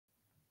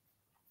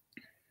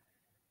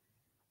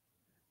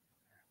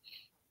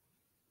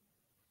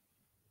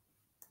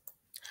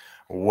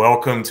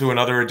Welcome to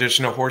another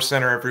edition of Horse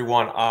Center,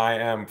 everyone. I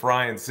am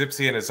Brian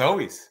Zipse, and as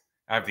always,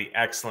 I have the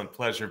excellent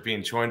pleasure of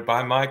being joined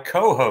by my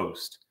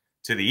co-host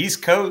to the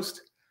East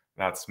Coast.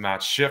 That's Matt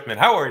Shifman.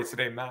 How are you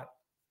today, Matt?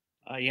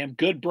 I am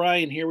good,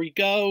 Brian. Here we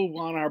go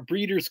on our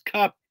Breeders'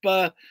 Cup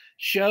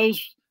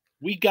shows.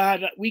 We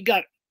got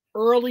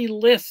early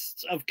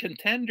lists of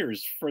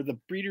contenders for the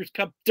Breeders'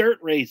 Cup dirt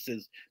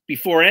races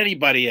before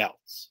anybody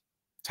else.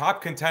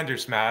 Top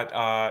contenders, Matt.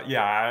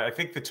 Yeah, I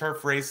think the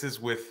turf races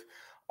with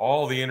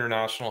all the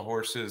international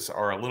horses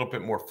are a little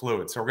bit more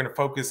fluid. So we're going to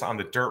focus on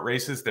the dirt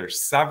races.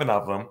 There's 7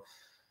 of them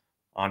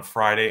on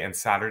Friday and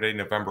Saturday,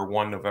 November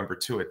 1, November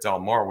 2 at Del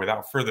Mar.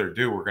 Without further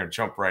ado, we're going to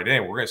jump right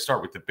in. We're going to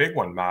start with the big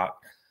one, Matt.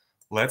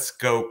 Let's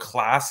go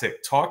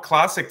classic. Talk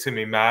classic to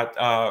me, Matt.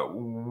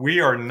 We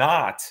are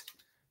not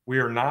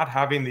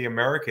having the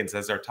Americans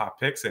as our top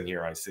picks in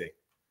here, I see.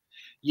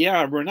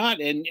 Yeah, we're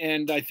not,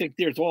 and I think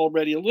there's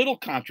already a little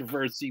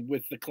controversy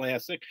with the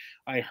classic.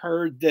 I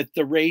heard that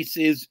the race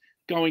is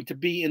going to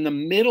be in the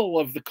middle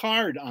of the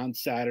card on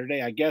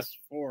Saturday, I guess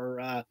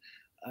for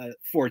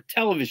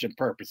television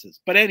purposes.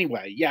 But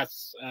anyway,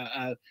 yes,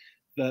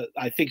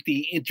 I think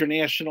the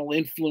international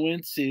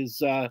influence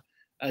is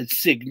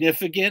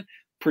significant,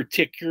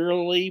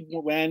 particularly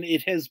when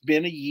it has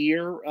been a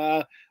year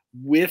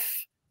with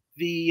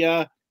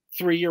the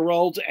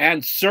 3-year-olds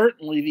and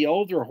certainly the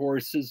older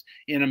horses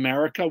in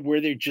America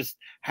where there just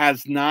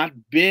has not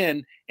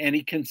been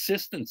any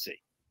consistency.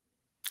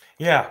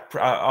 Yeah,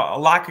 a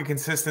lack of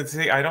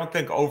consistency. I don't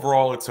think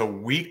overall it's a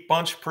weak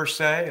bunch per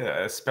se,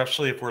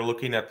 especially if we're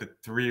looking at the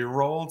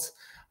 3-year-olds.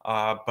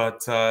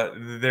 But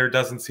there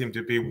doesn't seem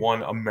to be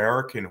one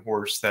American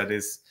horse that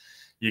is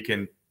you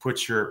can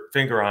put your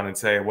finger on and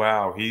say,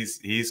 "Wow,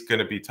 he's going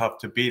to be tough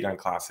to beat on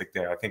Classic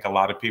Day." I think a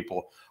lot of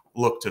people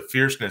look to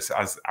Fierceness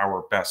as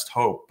our best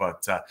hope.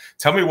 But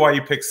tell me why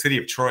you picked City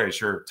of Troy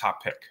as your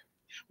top pick.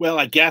 Well,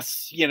 I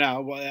guess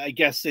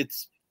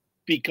it's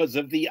because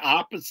of the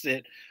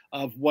opposite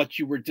of what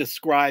you were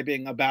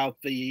describing about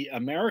the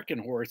American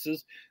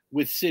horses.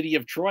 With City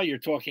of Troy, you're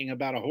talking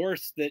about a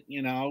horse that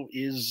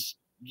is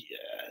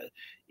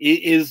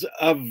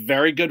a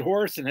very good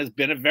horse and has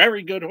been a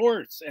very good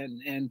horse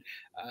and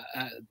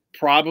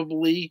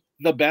probably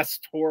the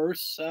best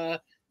horse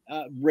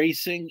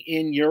racing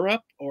in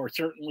Europe, or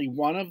certainly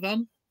one of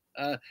them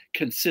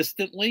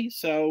consistently.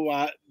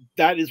 So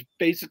that is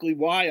basically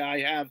why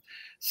I have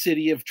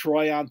City of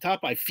Troy on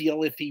top. I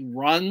feel if he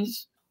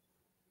runs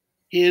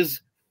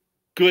his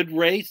good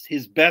race,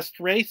 his best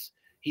race,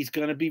 he's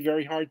going to be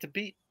very hard to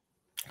beat.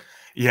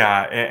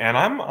 Yeah, and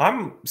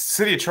I'm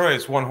City of Troy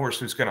is one horse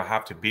who's going to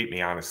have to beat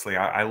me. Honestly,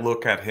 I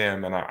look at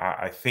him and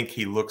I think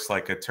he looks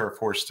like a turf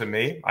horse to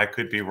me. I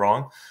could be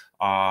wrong.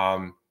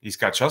 He's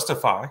got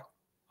Justify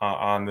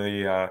on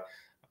the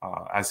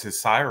as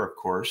his sire, of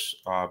course,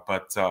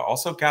 but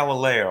also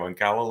Galileo, and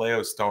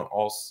Galileos don't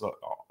also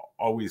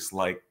always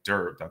like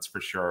dirt. That's for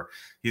sure.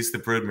 He's the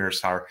broodmare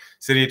sire.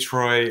 City of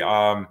Troy,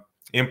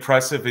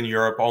 impressive in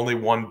Europe. Only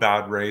one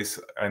bad race,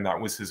 and that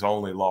was his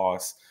only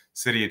loss.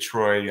 City of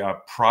Troy,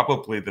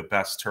 probably the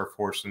best turf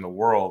horse in the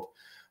world.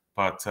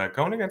 But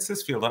going against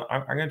this field,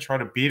 I'm going to try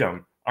to beat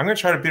him. I'm going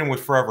to try to beat him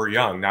with Forever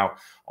Young. Now,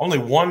 only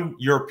one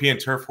European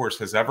turf horse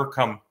has ever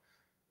come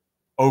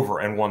over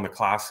and won the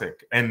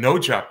Classic, and no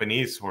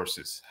Japanese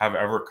horses have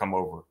ever come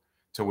over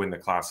to win the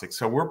Classic.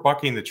 So we're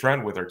bucking the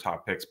trend with our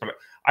top picks. But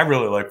I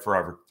really like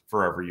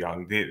Forever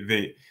Young.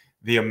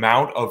 The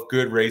amount of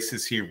good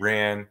races he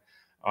ran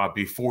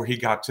before he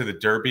got to the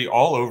Derby,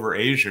 all over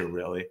Asia,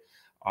 really.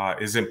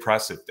 Is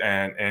impressive,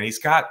 and he's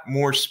got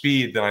more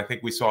speed than I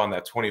think we saw on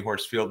that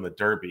 20-horse field in the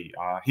Derby.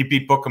 He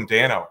beat Bookham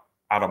Dano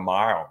out a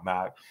mile,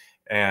 Matt,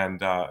 and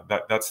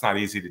that's not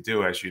easy to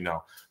do, as you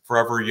know.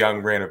 Forever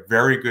Young ran a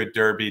very good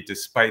Derby,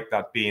 despite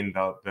that being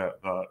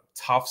the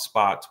tough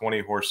spot.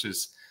 20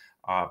 horses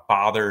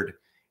bothered,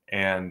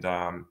 and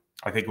I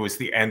think it was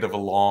the end of a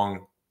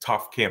long,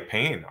 tough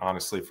campaign,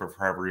 honestly, for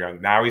Forever Young.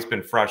 Now he's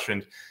been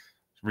freshened.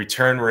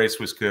 Return race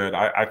was good.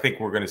 I think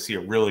we're going to see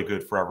a really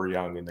good Forever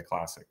Young in the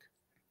Classic.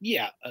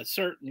 Yeah,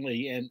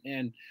 certainly,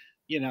 and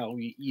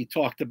you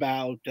talked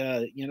about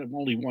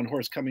only one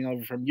horse coming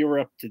over from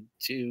Europe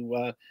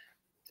to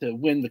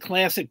win the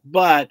Classic,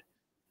 but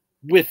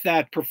with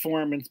that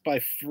performance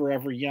by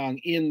Forever Young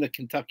in the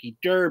Kentucky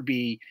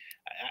Derby,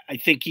 I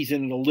think he's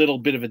in a little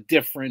bit of a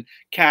different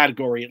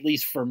category. At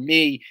least for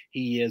me,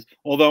 he is.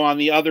 Although on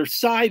the other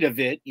side of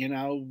it,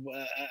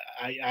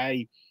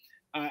 I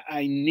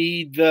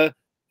need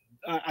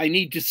I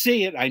need to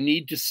see it. I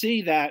need to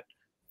see that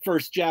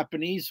first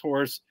Japanese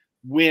horse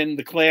win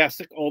the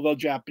Classic, although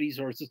Japanese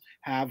horses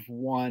have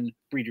won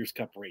Breeders'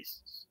 Cup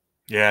races.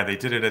 Yeah, they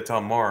did it at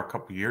Del Mar a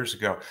couple years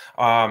ago.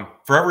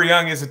 Forever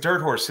Young is a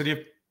dirt horse. City of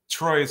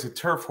Troy is a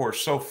turf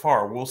horse so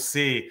far. We'll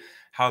see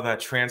how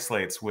that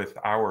translates with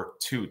our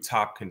 2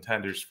 top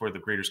contenders for the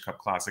Breeders' Cup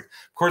Classic.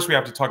 Of course, we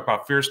have to talk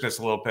about Fierceness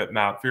a little bit,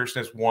 Matt.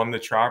 Fierceness won the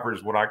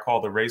Travers, what I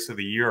call the race of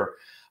the year,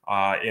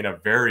 in a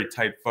very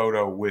tight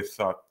photo with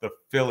the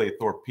filly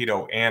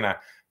Torpedo Anna.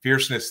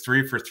 Fierceness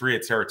 3 for 3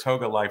 at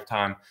Saratoga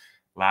Lifetime.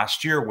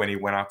 Last year, when he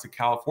went out to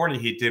California,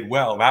 he did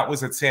well. That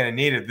was at Santa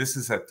Anita. This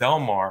is at Del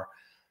Mar.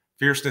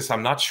 Fierceness,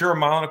 I'm not sure a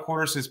mile and a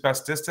quarter is his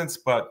best distance,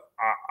 but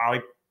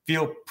I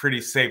feel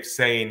pretty safe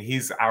saying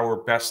he's our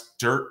best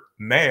dirt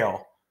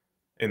male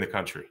in the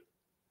country.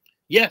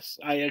 Yes,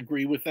 I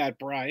agree with that,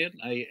 Brian.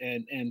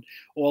 And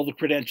all the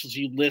credentials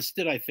you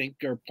listed, I think,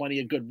 are plenty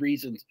of good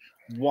reasons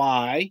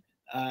why.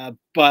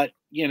 But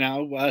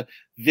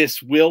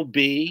this will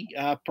be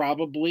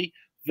probably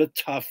the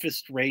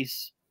toughest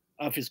race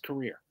of his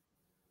career.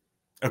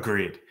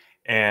 Agreed.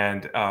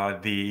 And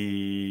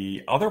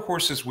the other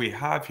horses we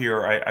have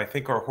here, I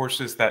think, are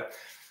horses that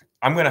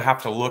I'm going to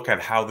have to look at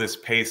how this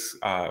pace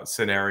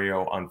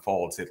scenario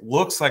unfolds. It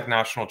looks like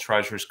National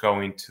Treasure's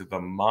going to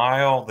the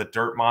mile, the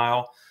dirt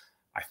mile.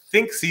 I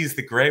think Seize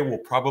the Gray will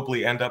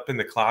probably end up in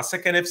the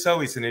Classic. And if so,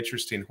 he's an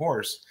interesting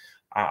horse.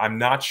 I'm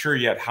not sure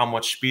yet how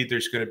much speed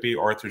there's going to be.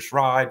 Arthur's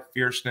Ride,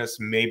 Fierceness,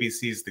 maybe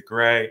Seize the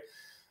Gray.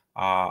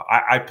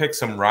 I picked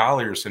some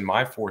ralliers in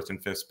my fourth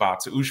and fifth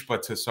spots.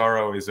 Ushba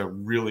Tesoro is a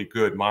really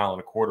good mile and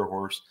a quarter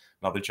horse,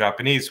 another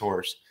Japanese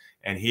horse,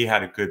 and he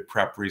had a good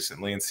prep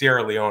recently. And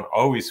Sierra Leone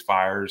always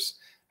fires,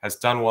 has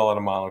done well at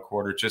a mile and a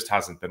quarter, just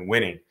hasn't been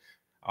winning.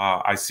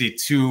 I see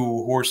two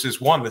horses,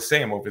 one the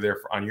same over there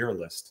on your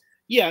list.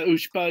 Yeah,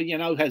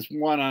 Ushba, has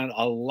won on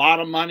a lot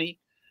of money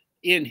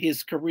in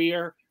his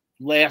career.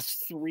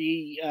 Last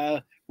three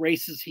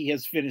races, he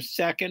has finished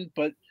second,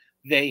 but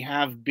they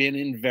have been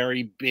in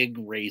very big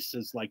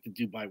races like the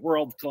Dubai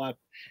World Cup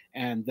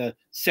and the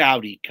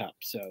Saudi Cup.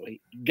 So he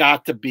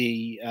got to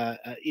be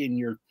in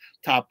your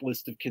top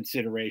list of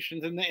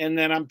considerations. And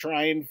then I'm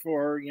trying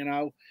for,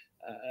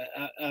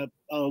 a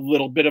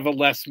little bit of a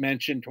less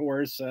mentioned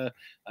horse,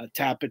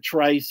 Tapit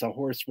Trice, a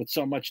horse with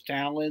so much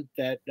talent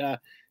that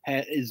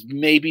is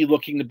maybe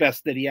looking the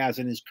best that he has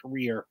in his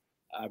career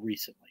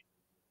recently.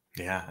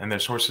 Yeah, and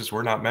there's horses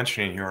we're not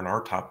mentioning here in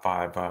our top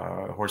five.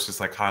 Horses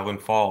like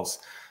Highland Falls,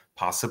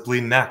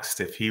 possibly next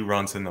if he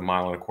runs in the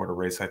mile and a quarter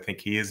race. I think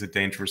he is a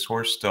dangerous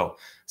horse still.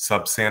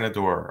 Sub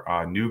Sanador,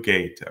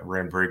 Newgate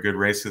ran very good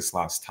races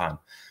last time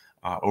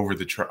over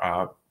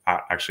the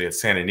actually at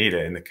Santa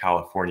Anita in the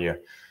California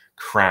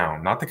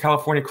Crown, not the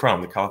California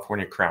Crown, the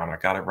California Crown. I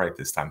got it right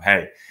this time.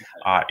 Hey,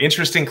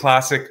 interesting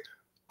classic.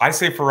 I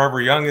say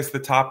Forever Young is the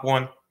top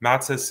one.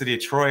 Matt says City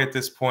of Troy at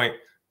this point.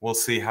 We'll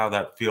see how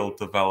that field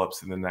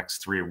develops in the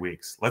next 3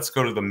 weeks. Let's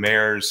go to the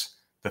mares,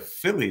 the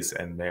fillies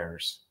and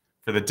mares.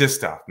 For the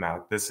distaff,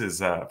 Matt, this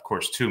is, of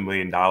course, $2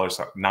 million,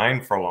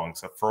 9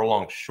 furlongs, a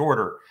furlong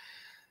shorter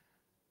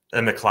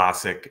than the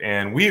Classic.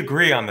 And we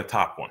agree on the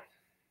top one.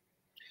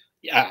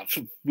 Yeah,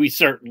 we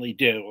certainly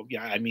do.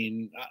 Yeah, I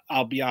mean,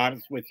 I'll be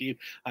honest with you.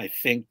 I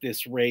think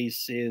this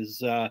race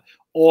is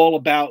all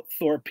about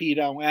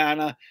Torpedo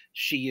Anna.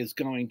 She is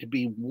going to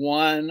be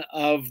one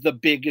of the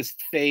biggest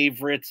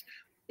favorites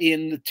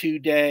in the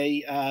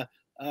two-day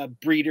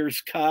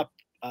Breeders' Cup.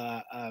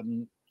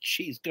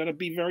 She's going to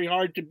be very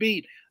hard to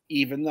beat,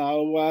 even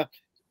though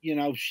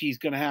she's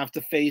going to have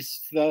to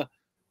face the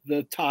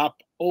top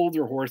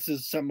older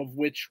horses, some of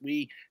which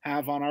we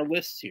have on our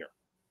lists here.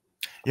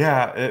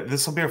 Yeah,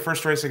 this will be our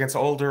first race against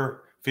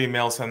older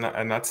females, and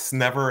that's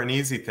never an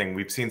easy thing.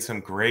 We've seen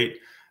some great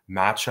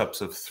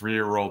matchups of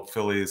 3-year-old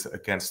fillies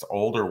against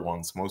older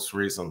ones. Most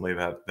recently,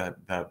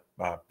 that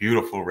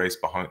beautiful race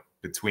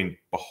between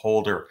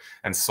Beholder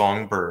and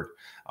Songbird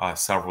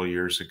several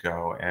years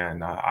ago.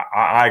 And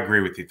I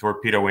agree with you.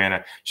 Torpedo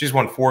Anna, she's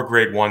won 4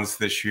 grade 1s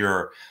this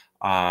year.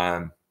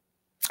 I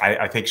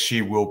think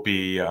she will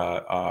be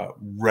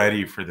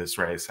ready for this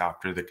race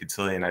after the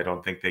Cotillion. I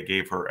don't think they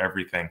gave her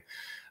everything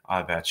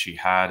that she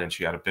had, and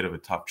she had a bit of a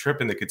tough trip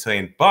in the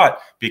Cotillion.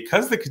 But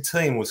because the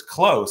Cotillion was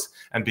close,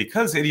 and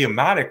because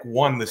Idiomatic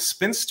won the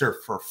Spinster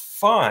for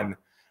fun,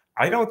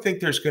 I don't think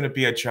there's going to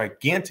be a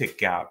gigantic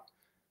gap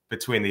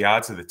between the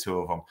odds of the two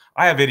of them.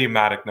 I have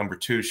Idiomatic number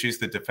 2. She's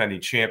the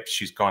defending champ.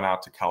 She's gone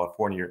out to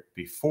California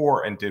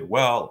before and did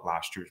well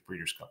last year's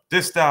Breeders' Cup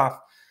Distaff.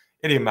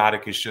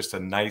 Idiomatic is just a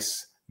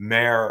nice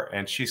mare,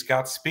 and she's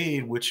got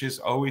speed, which is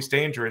always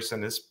dangerous,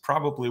 and this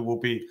probably will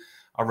be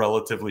a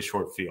relatively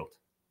short field.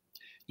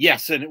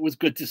 Yes, and it was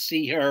good to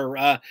see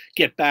her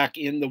get back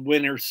in the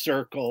winner's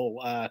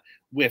circle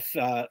with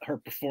her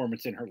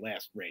performance in her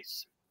last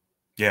race.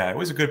 Yeah, it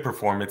was a good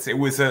performance. It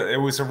was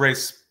a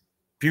race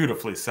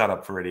beautifully set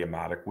up for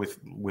Idiomatic with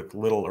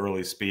little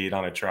early speed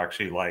on a track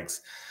she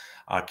likes.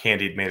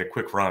 Candied made a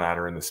quick run at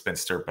her in the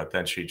Spinster, but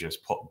then she just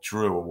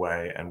drew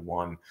away and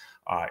won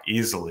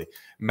easily.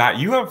 Matt,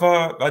 you have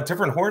a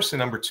different horse in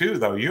number 2,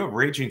 though. You have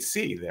Raging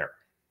Sea there.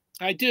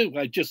 I do.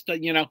 I just,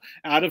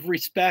 out of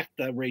respect,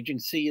 Raging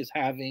Sea is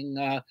having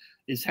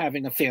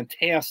a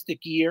fantastic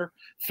year,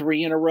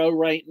 3 in a row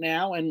right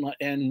now,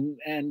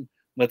 and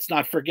let's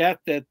not forget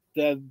that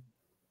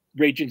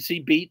Raging Sea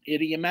beat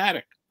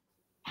Idiomatic.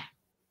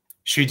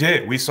 She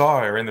did. We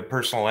saw her in the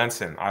Personal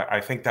Ensign.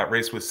 I think that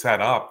race was set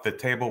up. The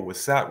table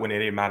was set when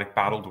Idiomatic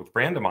battled with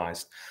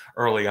Randomized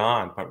early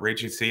on, but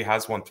Raging Sea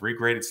has won 3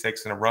 graded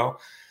stakes in a row.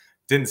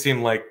 Didn't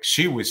seem like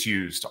she was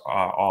used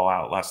all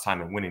out last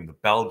time in winning the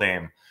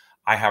Beldame.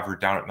 I have her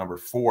down at number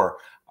 4.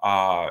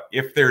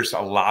 If there's a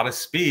lot of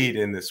speed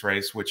in this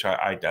race, which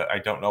I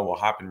don't know will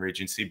happen,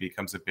 Regency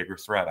becomes a bigger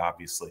threat,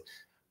 obviously.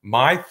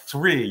 My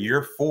 3,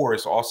 your 4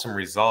 is Awesome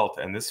Result,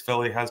 and this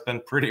filly has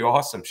been pretty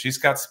awesome. She's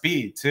got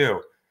speed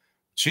too.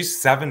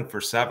 She's 7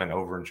 for 7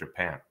 over in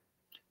Japan.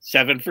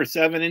 7 for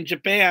 7 in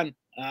Japan.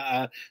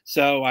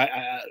 So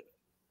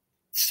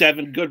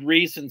 7 good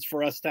reasons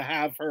for us to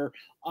have her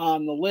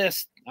on the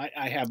list.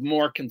 I have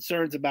more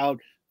concerns about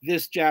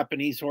this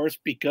Japanese horse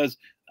because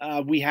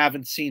we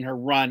haven't seen her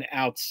run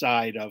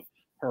outside of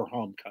her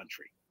home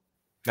country.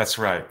 That's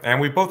right.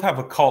 And we both have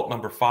a cult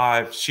number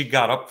 5. She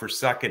got up for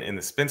second in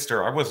the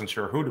Spinster. I wasn't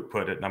sure who to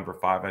put at number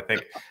 5. I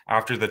think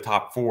after the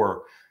top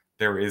 4,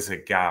 there is a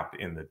gap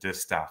in the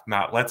distaff.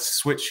 Matt, let's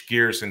switch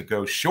gears and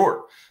go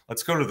short.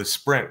 Let's go to the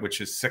sprint, which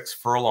is 6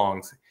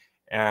 furlongs.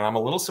 And I'm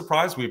a little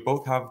surprised we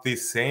both have the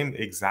same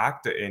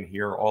exacta in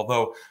here,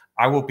 although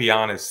I will be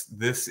honest,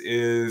 this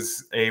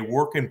is a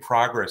work in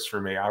progress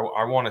for me.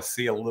 I want to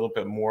see a little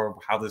bit more of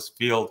how this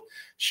field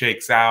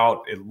shakes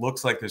out. It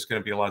looks like there's going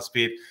to be a lot of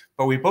speed,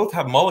 but we both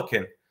have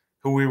Mulliken,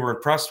 who we were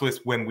impressed with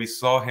when we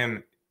saw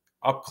him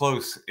up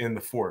close in the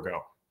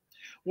Forego.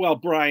 Well,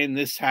 Brian,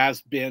 this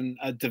has been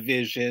a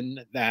division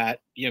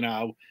that,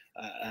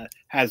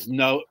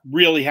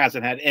 really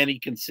hasn't had any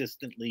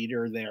consistent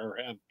leader. There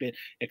have been,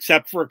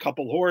 except for a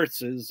couple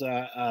horses,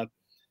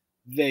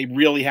 they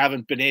really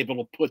haven't been able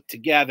to put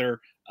together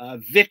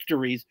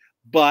victories,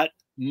 but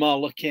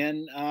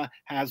Mulliken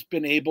has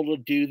been able to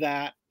do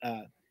that.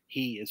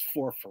 He is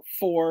 4 for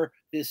 4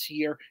 this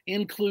year,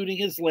 including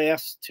his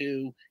last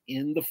 2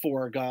 in the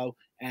Forego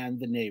and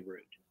the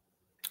Nehrude.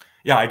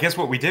 Yeah, I guess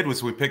what we did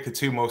was we picked the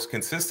 2 most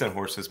consistent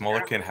horses.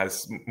 Mulliken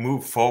has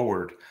moved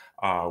forward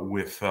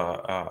with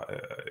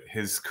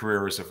his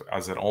career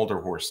as an older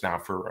horse now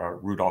for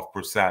Rudolph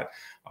Broussette.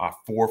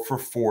 4 for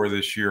 4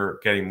 this year,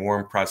 getting more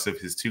impressive.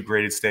 His 2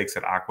 graded stakes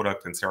at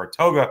Aqueduct and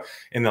Saratoga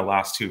in the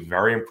last 2,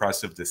 very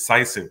impressive,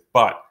 decisive,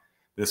 but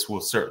this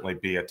will certainly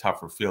be a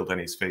tougher field than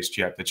he's faced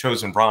yet. The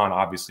Chosen Brawn,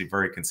 obviously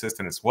very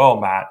consistent as well,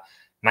 Matt.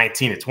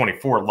 19 to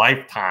 24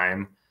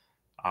 lifetime.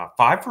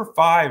 5 for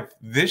 5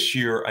 this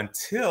year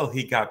until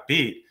he got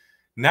beat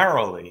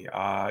narrowly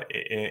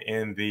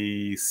in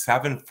the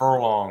 7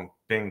 furlong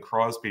Bing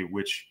Crosby,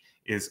 which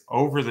is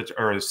over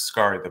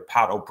the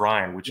Pat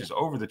O'Brien, which is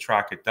over the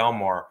track at Del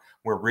Mar,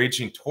 where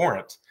Raging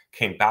Torrent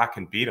came back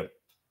and beat him.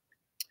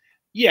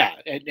 Yeah,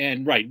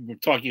 and right, we're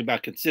talking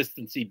about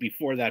consistency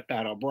before that.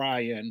 Pat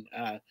O'Brien,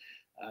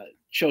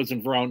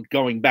 Chosen Verone,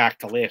 going back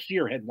to last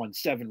year, had won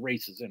 7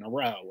 races in a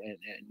row, and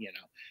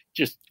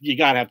just you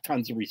got to have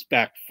tons of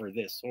respect for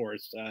this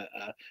horse.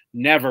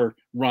 Never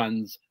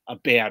runs a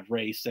bad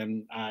race,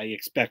 and I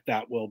expect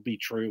that will be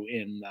true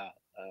in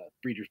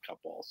Breeders' Cup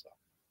also.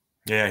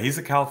 Yeah, he's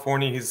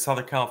a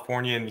Southern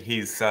Californian.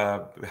 He's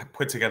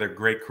put together a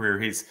great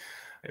career.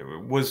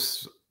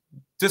 Was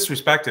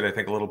disrespected, I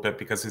think, a little bit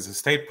because he's a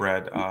state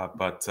bred,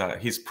 but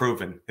he's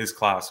proven his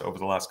class over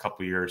the last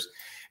couple of years.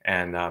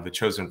 And the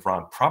Chosen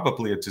Brawn,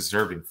 probably a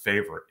deserving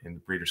favorite in the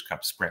Breeders'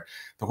 Cup Sprint.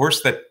 The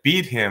horse that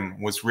beat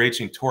him was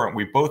Raging Torrent.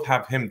 We both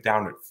have him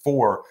down at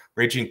 4.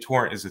 Raging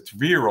Torrent is a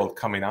 3-year-old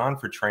coming on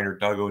for trainer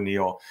Doug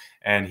O'Neill,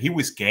 and he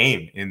was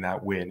game in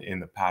that win in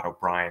the Pat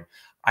O'Brien.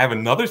 I have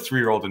another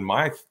 3-year-old in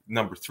my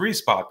number 3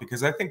 spot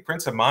because I think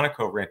Prince of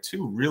Monaco ran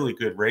 2 really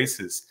good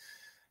races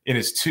in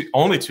his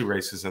only 2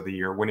 races of the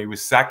year when he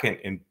was second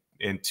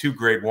in 2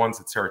 grade 1s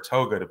at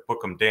Saratoga to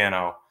Bookham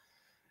Dano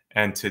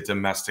and to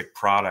Domestic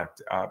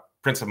Product.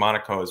 Prince of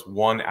Monaco has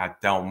won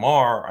at Del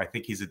Mar. I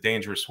think he's a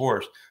dangerous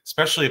horse,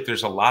 especially if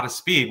there's a lot of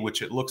speed,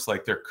 which it looks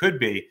like there could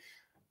be,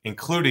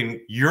 including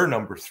your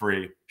number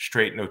 3,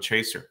 Straight No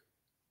Chaser.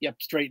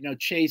 Yep, Straight No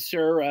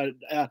Chaser,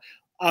 a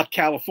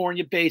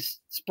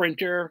California-based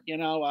sprinter.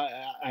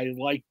 I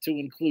like to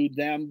include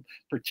them,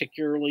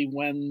 particularly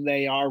when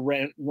they are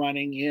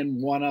running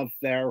in one of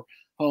their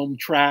home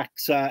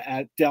tracks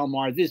at Del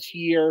Mar this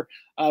year,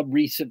 a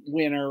recent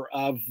winner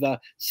of the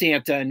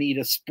Santa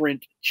Anita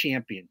Sprint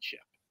Championship.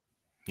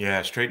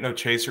 Yeah, Straight No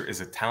Chaser is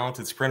a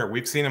talented sprinter.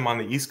 We've seen him on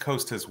the East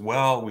Coast as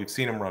well. We've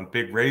seen him run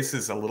big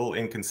races, a little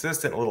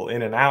inconsistent, a little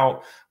in and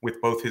out with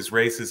both his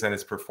races and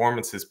his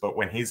performances. But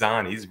when he's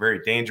on, he's very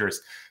dangerous.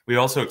 We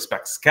also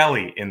expect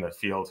Skelly in the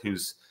field,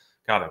 who's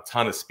got a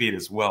ton of speed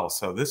as well.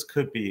 So this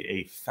could be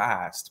a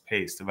fast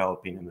pace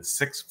developing in the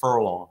 6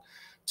 furlong,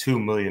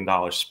 $2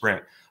 million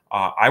sprint.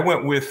 I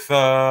went with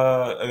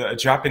a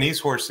Japanese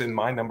horse in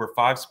my number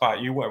 5 spot.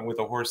 You went with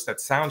a horse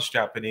that sounds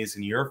Japanese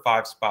in your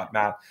 5 spot,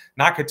 Matt.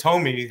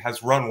 Nakatomi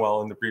has run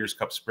well in the Breeders'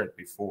 Cup Sprint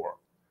before.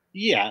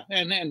 Yeah,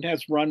 and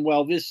has run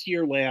well this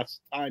year.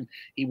 Last time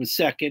he was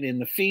second in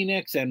the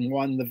Phoenix and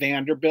won the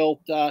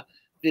Vanderbilt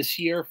this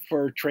year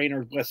for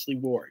trainer Wesley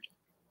Ward.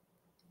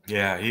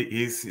 Yeah,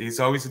 he's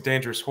always a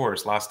dangerous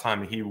horse. Last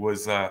time he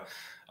was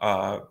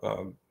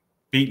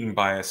beaten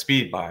by a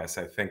speed bias,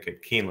 I think,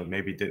 at Keeneland.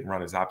 Maybe didn't run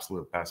his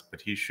absolute best,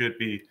 but he should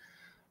be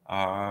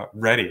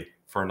ready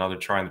for another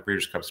try in the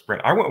Breeders' Cup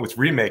Sprint. I went with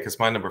Remake as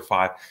my number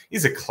 5.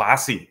 He's a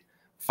classy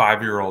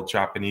 5-year-old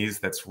Japanese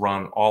that's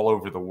run all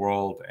over the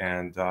world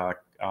and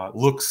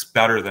looks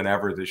better than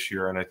ever this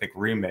year. And I think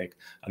Remake,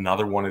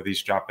 another one of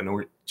these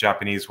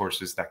Japanese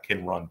horses that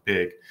can run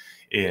big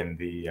in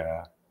the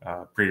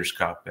Breeders'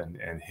 Cup,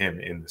 and him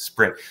in the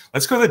sprint.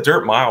 Let's go to the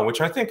Dirt Mile, which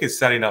I think is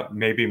setting up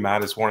maybe,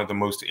 Matt, as one of the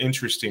most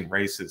interesting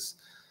races.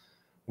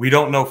 We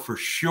don't know for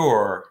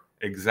sure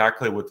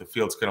exactly what the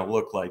field's going to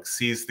look like.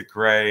 Seize the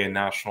Gray and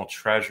National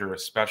Treasure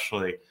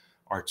especially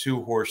are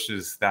two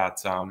horses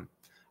that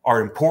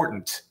are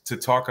important to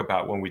talk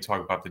about when we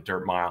talk about the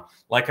Dirt Mile.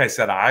 Like I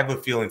said, I have a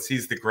feeling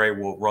Seize the Gray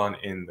will run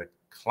in the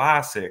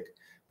Classic,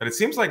 but it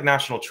seems like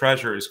National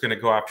Treasure is going to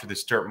go after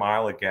this Dirt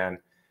Mile again.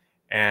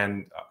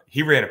 And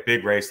he ran a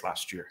big race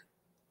last year.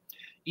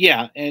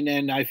 Yeah,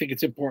 and I think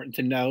it's important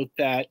to note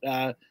that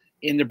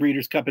in the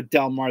Breeders' Cup at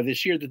Del Mar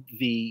this year,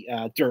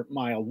 the Dirt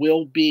Mile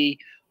will be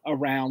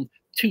around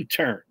 2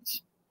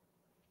 turns.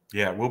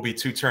 Yeah, it will be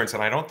 2 turns,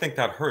 and I don't think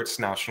that hurts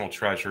National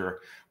Treasure.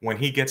 When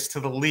he gets to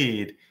the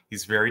lead,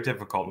 he's very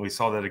difficult. We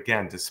saw that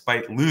again,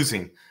 despite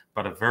losing,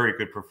 but a very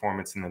good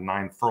performance in the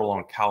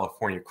 9-furlong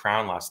California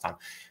Crown last time.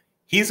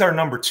 He's our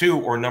number 2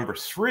 or number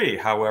 3.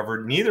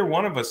 However, neither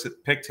one of us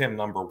picked him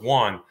number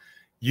 1.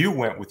 You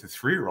went with the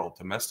 3-year-old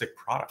Domestic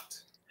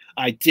Product.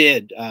 I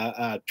did,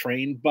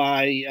 trained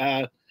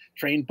by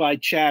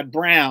Chad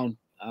Brown,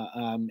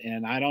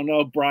 and I don't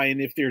know,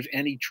 Brian, if there's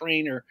any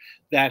trainer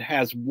that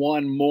has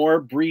won more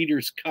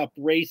Breeders' Cup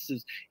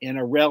races in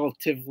a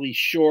relatively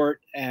short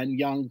and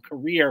young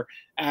career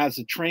as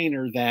a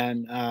trainer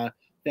than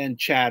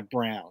Chad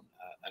Brown.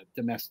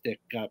 Domestic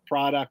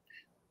Product,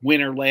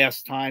 winner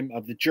last time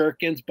of the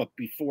Jerkins, but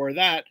before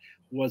that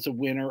was a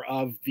winner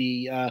of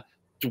the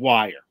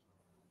Dwyer.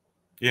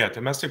 Yeah,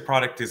 Domestic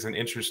Product is an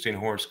interesting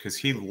horse because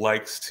he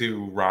likes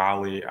to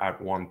rally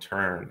at 1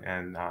 turn,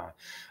 and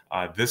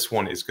this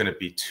one is going to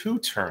be 2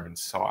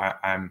 turns. So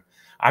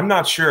I'm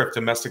not sure if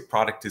Domestic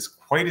Product is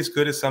quite as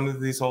good as some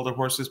of these older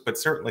horses, but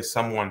certainly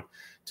someone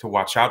to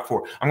watch out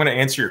for. I'm going to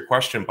answer your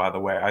question, by the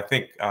way. I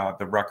think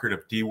the record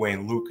of D.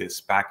 Wayne Lucas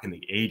back in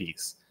the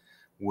 80s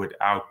would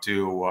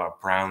outdo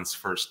Brown's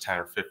first 10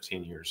 or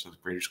 15 years of the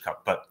Breeders'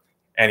 Cup. But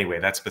anyway,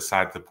 that's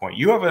beside the point.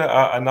 You have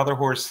another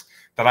horse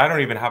that I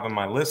don't even have on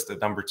my list at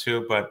number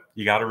 2, but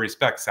you got to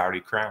respect Saudi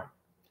Crown.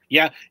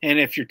 Yeah, and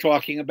if you're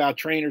talking about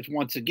trainers,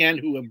 once again,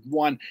 who have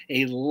won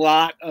a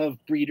lot of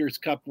Breeders'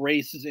 Cup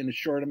races in a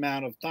short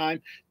amount of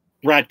time,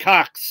 Brad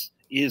Cox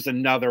is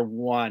another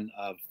one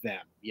of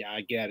them. Yeah,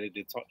 I get it.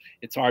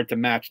 It's hard to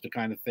match the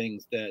kind of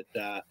things that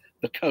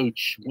the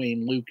coach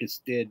Wayne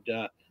Lucas did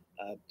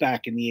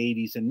back in the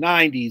 80s and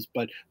 90s,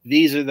 but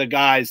these are the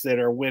guys that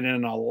are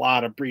winning a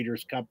lot of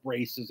Breeders' Cup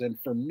races, and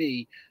for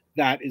me,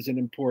 that is an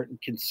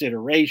important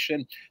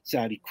consideration.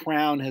 Saudi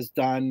Crown has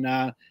done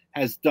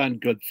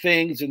good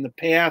things in the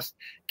past.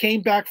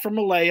 Came back from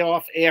a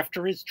layoff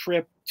after his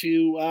trip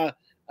to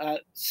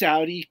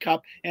Saudi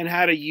Cup and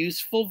had a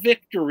useful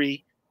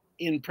victory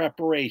in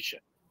preparation.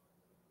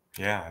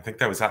 Yeah, I think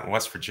that was out in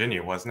West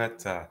Virginia, wasn't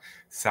it?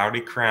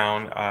 Saudi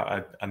Crown,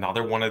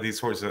 another one of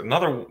these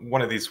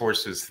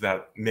horses,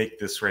 that make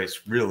this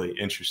race really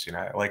interesting.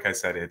 Like I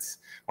said, it's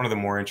one of the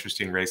more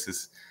interesting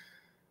races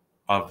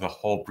of the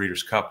whole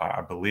Breeders' Cup,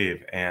 I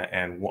believe.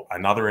 And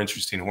another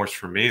interesting horse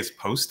for me is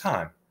Post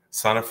Time,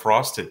 Son of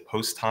Frosted.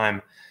 Post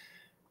Time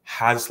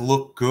has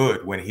looked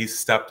good when he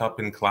stepped up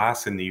in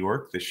class in New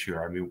York this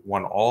year. I mean,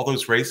 won all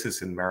those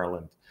races in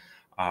Maryland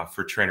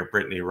for trainer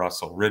Brittany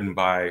Russell, ridden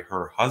by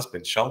her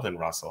husband, Sheldon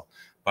Russell,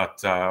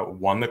 but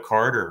won the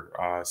Carter,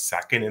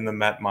 2nd in the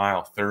Met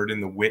Mile, 3rd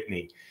in the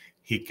Whitney.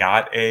 He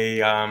got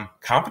a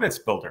confidence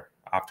builder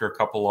after a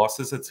couple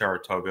losses at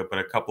Saratoga, but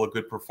a couple of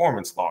good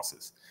performance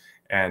losses.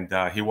 And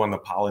he won the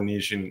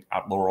Polynesian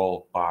at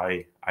Laurel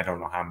by, I don't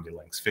know how many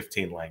lengths,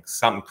 15 lengths,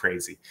 something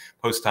crazy.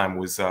 Post Time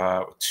was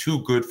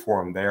too good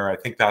for him there. I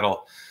think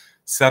that'll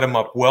set him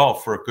up well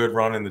for a good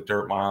run in the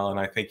Dirt Mile, and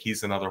I think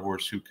he's another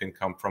horse who can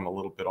come from a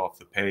little bit off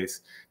the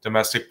pace.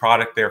 Domestic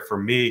Product there for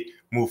me.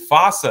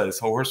 Mufasa is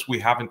a horse we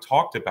haven't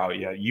talked about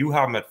yet. You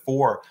have him at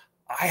 4.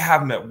 I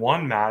have him at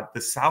 1, Matt. The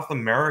South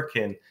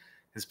American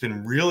has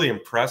been really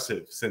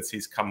impressive since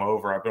he's come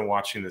over. I've been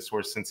watching this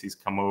horse since he's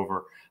come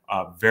over.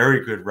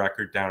 Very good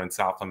record down in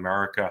South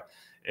America,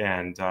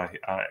 and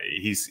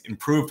he's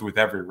improved with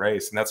every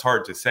race. And that's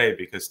hard to say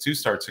because 2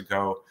 starts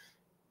ago,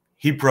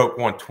 he broke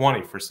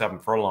 120 for 7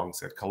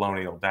 furlongs at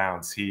Colonial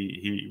Downs.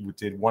 He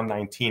did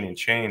 119 and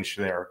change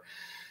there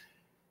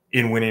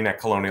in winning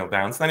at Colonial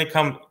Downs. Then he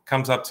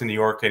comes up to New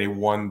York and he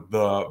won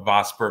the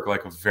Vosburg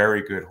like a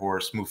very good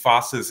horse.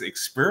 Mufasa's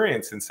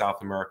experience in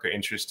South America,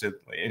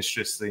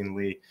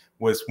 interestingly,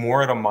 was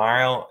more at a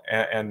mile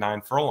and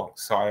 9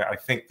 furlongs. So I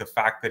think the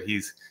fact that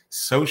he's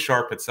so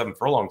sharp at 7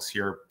 furlongs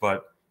here,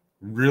 but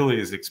really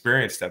is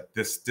experienced at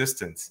this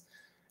distance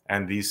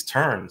and these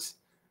turns,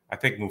 I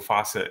think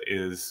Mufasa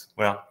is,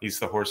 well, he's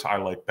the horse I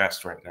like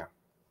best right now.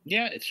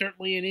 Yeah, it's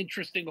certainly an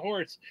interesting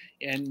horse,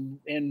 and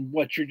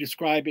what you're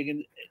describing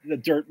in the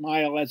Dirt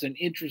Mile as an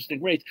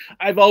interesting race.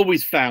 I've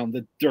always found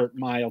the Dirt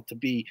Mile to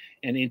be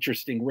an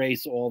interesting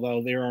race,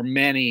 although there are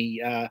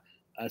many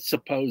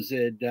supposed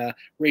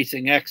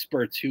racing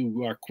experts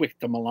who are quick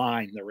to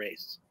malign the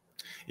race.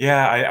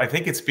 Yeah, I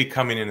think it's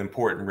becoming an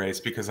important race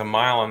because a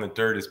mile on the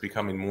dirt is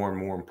becoming more and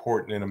more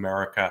important in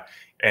America.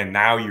 And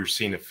now you're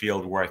seeing a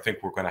field where I think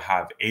we're going to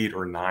have 8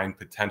 or 9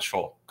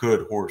 potential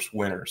good horse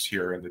winners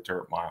here in the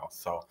dirt mile.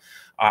 So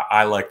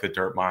I like the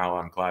dirt mile.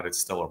 I'm glad it's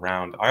still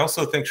around. I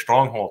also think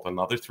Stronghold,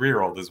 another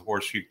 3-year-old, is a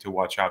horse you to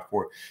watch out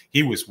for.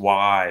 He was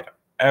wide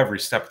every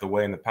step of the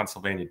way in the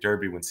Pennsylvania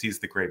Derby when Seize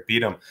the Great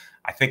beat him.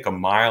 I think a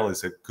mile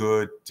is a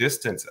good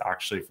distance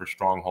actually for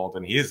Stronghold,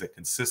 and he is a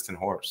consistent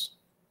horse.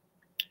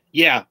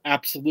 Yeah,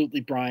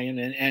 absolutely, Brian.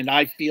 And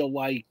I feel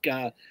like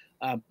uh,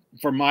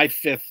 for my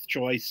fifth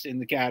choice in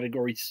the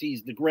category,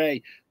 Seize the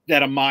Gray,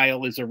 that a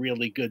mile is a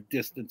really good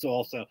distance,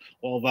 also.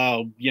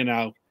 Although,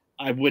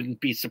 I wouldn't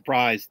be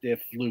surprised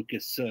if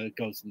Lucas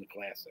goes in the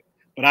Classic.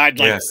 But I'd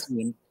like to Yes.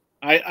 see him.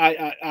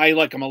 I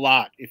like him a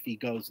lot if he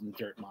goes in the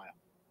dirt mile.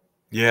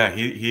 Yeah,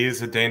 he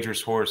is a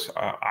dangerous horse.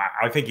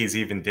 I think he's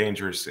even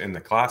dangerous in the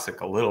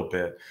Classic a little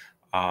bit.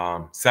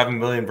 7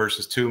 million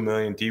versus 2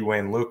 million.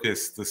 Dwayne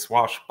Lucas, the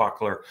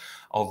swashbuckler,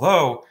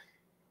 although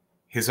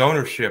his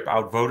ownership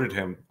outvoted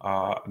him,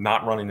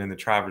 not running in the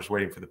Travers,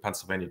 waiting for the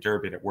Pennsylvania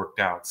Derby, and it worked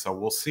out. So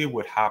we'll see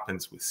what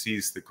happens with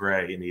Seize the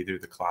Gray in either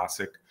the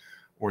Classic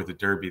or the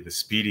Derby. The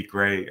Speedy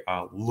Gray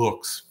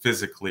looks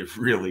physically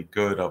really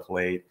good of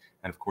late,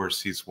 and of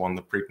course, he's won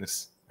the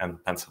Preakness and the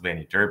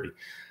Pennsylvania Derby.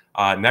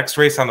 Next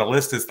race on the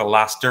list is the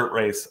last dirt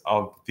race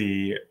of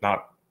the,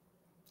 not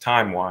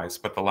time-wise,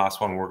 but the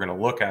last one we're going to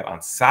look at on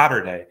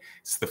Saturday.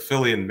 It's the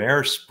Filly and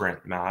Mare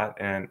Sprint, Matt,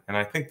 and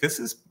I think this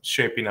is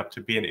shaping up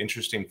to be an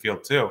interesting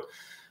field too.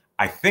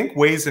 I think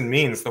Ways and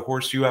Means, the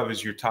horse you have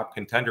as your top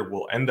contender,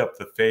 will end up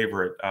the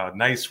favorite.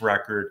 Nice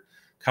record,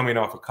 coming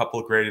off a couple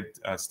of graded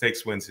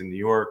stakes wins in New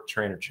York,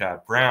 trainer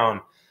Chad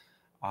Brown.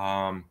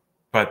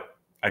 But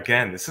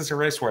again, this is a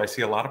race where I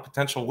see a lot of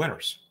potential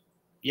winners.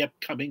 Yep,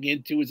 coming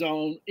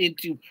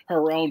into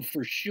her own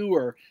for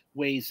sure.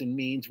 Ways and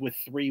Means with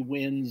 3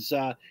 wins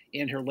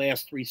in her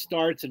last 3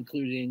 starts,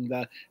 including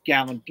the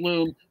Gallant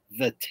Bloom,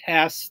 the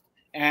Test,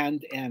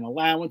 and an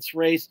allowance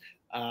race.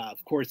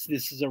 Of course,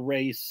 this is a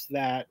race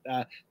that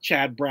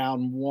Chad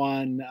Brown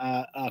won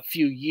a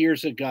few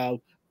years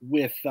ago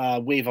with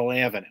Wavell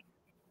Avenue.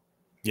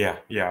 Yeah,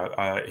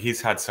 yeah,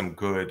 he's had some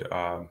good.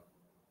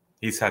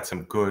 He's had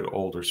some good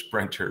older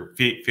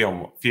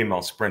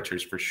female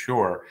sprinters for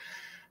sure.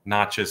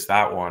 Not just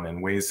that one.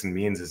 And Ways and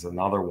Means is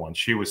another one.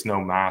 She was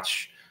no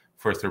match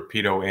for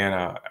Torpedo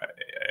Anna,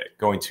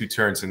 going 2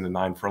 turns in the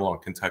 9 furlong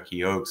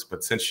Kentucky Oaks.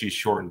 But since she's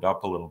shortened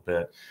up a little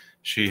bit,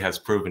 she has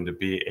proven to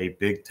be a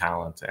big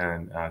talent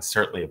and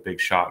certainly a big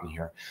shot in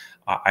here.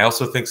 I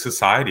also think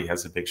Society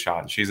has a big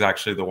shot. And she's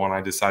actually the one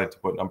I decided to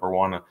put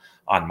 #1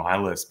 on my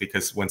list,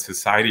 because when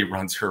Society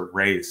runs her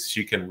race,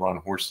 she can run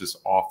horses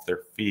off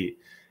their feet.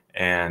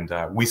 And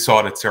we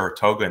saw it at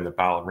Saratoga in the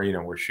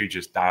Ballerina, where she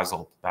just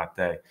dazzled that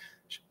day.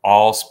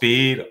 All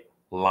speed,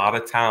 a lot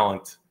of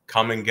talent.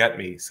 Come and get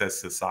me, says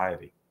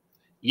Society.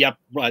 Yep,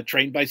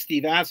 trained by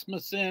Steve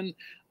Asmussen.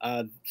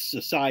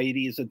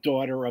 Society is a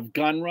daughter of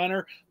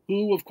Gunrunner,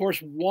 who, of course,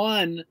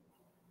 won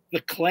the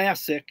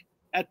Classic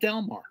at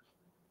Del Mar.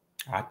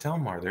 At Del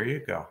Mar, there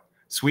you go.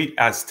 Sweet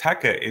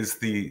Azteca is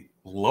the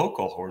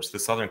local horse, the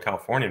Southern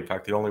California. In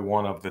fact, the only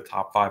one of the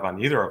top 5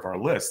 on either of our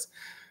lists.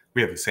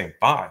 We have the same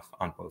 5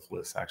 on both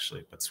lists,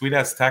 actually. But Sweet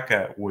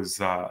Azteca was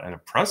an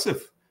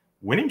impressive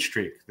winning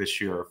streak this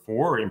year,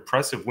 4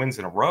 impressive wins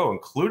in a row,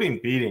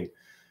 including beating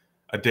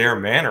Adair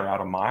Manor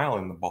out a mile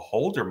in the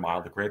Beholder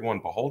Mile, the Grade 1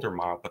 Beholder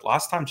Mile. But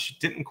last time she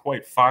didn't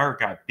quite fire,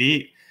 got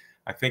beat.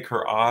 I think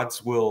her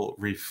odds will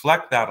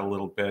reflect that a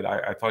little bit.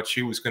 I thought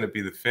she was going to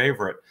be the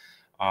favorite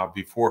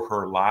before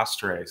her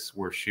last race,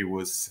 where she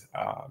was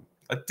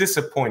a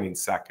disappointing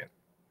second.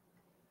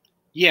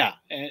 Yeah,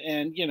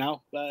 and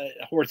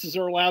horses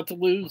are allowed to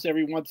lose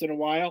every once in a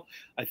while.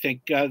 I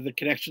think the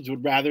connections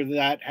would rather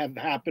that have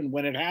happened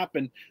when it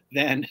happened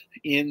than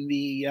in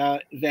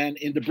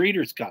the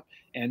Breeders' Cup.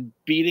 And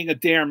beating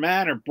Adair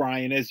Manor,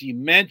 Brian, as you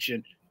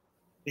mentioned,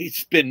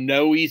 it's been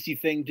no easy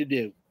thing to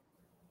do.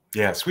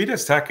 Yeah, Sweet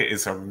Azteca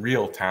is a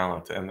real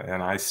talent, and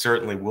I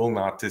certainly will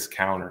not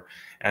discount her.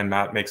 And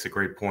Matt makes a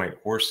great point.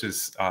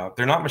 Horses,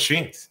 they're not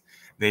machines.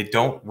 They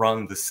don't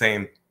run the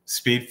same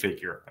speed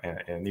figure,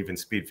 and even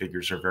speed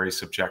figures are very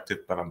subjective,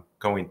 but I'm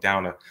going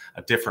down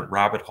a different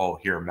rabbit hole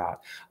here, Matt.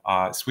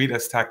 Sweet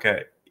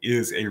Azteca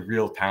is a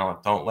real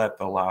talent. Don't let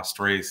the last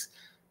race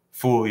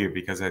fool you,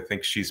 because I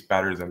think she's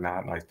better than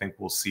that, and I think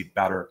we'll see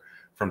better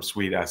from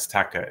Sweet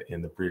Azteca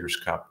in the Breeders'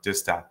 Cup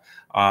Distat.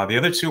 The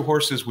other 2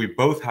 horses we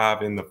both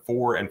have in the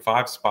 4 and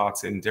 5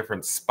 spots, in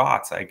different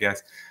spots, I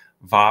guess,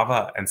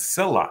 Vava and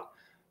Scylla.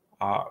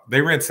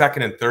 They ran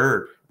 2nd and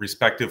 3rd,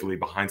 respectively,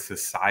 behind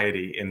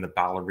Society in the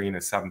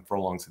Ballerina, 7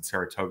 furlongs at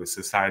Saratoga.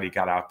 Society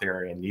got out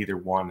there, and neither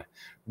one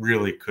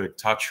really could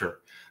touch her.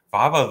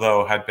 Vava,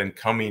 though, had been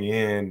coming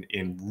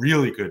in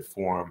really good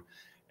form,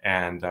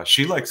 and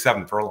she liked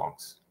 7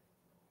 furlongs.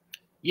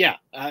 Yeah,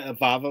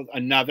 Vava,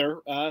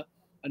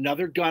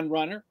 another gun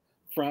runner,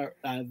 for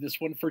this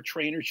one for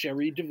trainer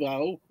Sherry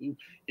DeVoe, who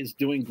is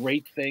doing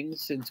great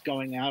things since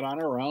going out on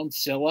her own.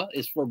 Scylla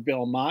is for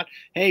Bill Mott.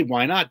 Hey,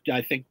 why not?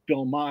 I think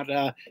Bill Mott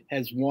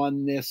has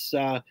won this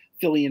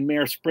filly and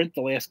mare sprint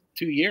the last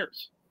 2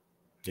 years.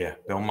 Yeah,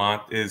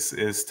 Belmont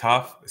is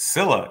tough.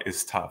 Scylla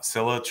is tough.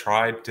 Scylla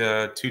tried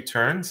 2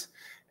 turns,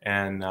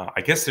 and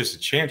I guess there's a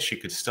chance she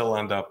could still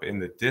end up in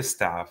the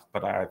distaff.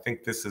 But I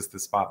think this is the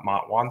spot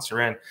Mott wants her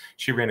in.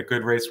 She ran a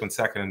good race, went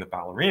second in the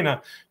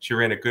Ballerina. She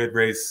ran a good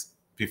race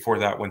before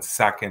that, went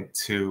second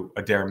to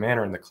Adair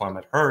Manor in the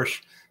Clement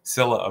Hirsch.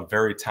 Scylla, a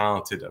very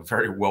talented, a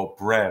very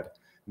well-bred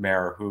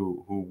mare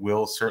who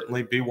will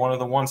certainly be one of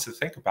the ones to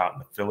think about in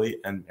the filly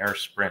and mare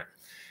sprint.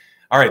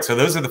 All right, so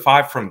those are the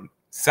 5 from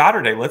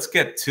Saturday. Let's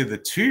get to the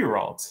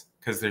 2-year-olds,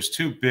 because there's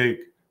 2 big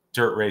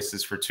dirt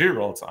races for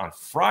 2-year-olds on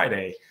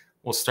Friday.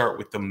 We'll start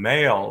with the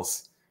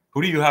males.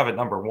 Who do you have at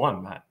number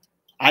 1, Matt?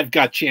 I've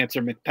got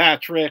Chancer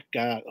McPatrick,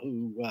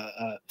 who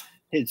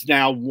has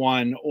now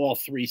won all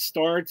 3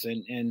 starts.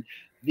 And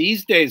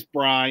these days,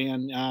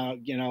 Brian,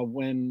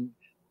 when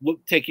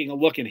taking a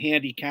look at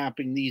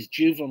handicapping these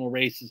juvenile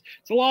races,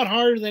 it's a lot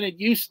harder than it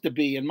used to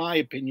be, in my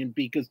opinion,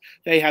 because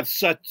they have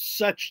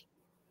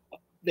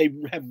they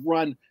have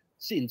run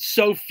in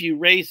so few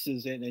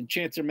races, and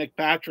Chancer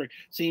McPatrick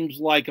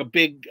seems like a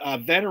big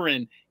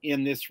veteran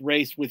in this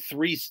race with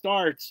 3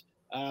 starts,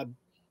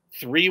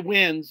 3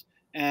 wins,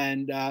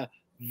 and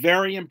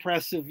very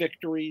impressive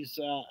victories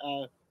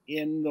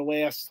in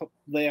the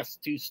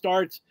last 2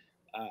 starts.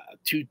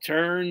 2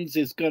 turns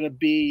is going to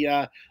be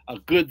a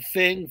good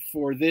thing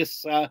for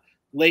this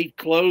late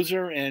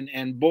closer,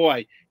 and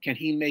boy, can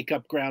he make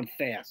up ground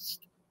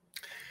fast.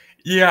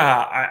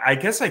 Yeah, I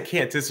guess I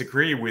can't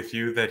disagree with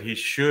you that he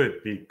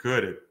should be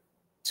good at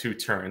 2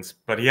 turns,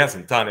 but he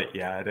hasn't done it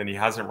yet, and he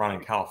hasn't run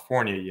in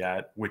California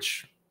yet,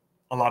 which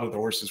a lot of the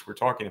horses we're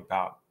talking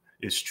about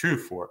is true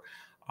for.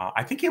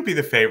 I think he'll be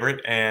the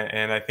favorite,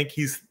 and I think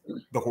he's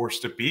the horse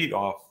to beat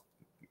off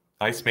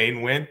nice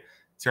maiden win,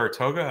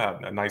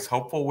 Saratoga, a nice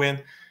hopeful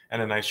win,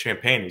 and a nice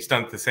Champagne. He's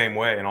done it the same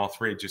way, and all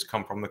 3 just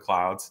come from the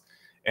clouds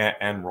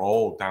and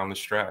roll down the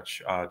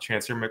stretch.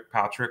 Chancer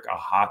McPatrick, a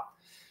hot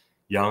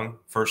young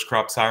first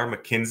crop sire.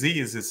 McKinsey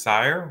is his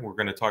sire. We're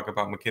going to talk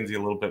about McKinsey a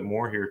little bit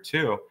more here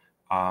too.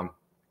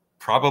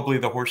 Probably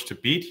the horse to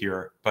beat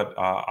here, but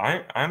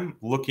I'm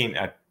looking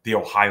at the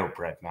Ohio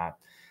bred, Matt.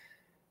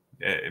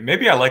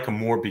 Maybe I like him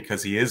more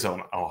because he is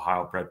an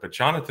Ohio bred, but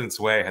Jonathan's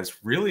Way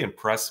has really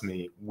impressed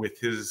me with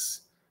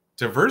his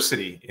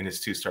diversity in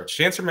his 2 starts.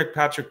 Chancer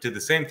McPatrick did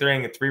the same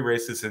thing in 3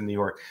 races in New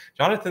York.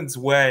 Jonathan's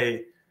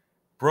Way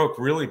broke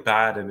really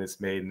bad in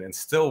his maiden and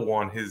still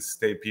won his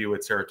debut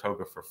at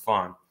Saratoga for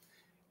fun.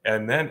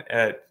 And then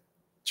at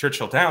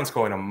Churchill Downs,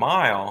 going a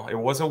mile, it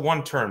was a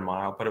 1-turn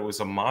mile, but it was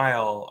a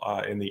mile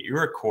in the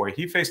Iroquois.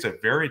 He faced a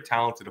very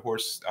talented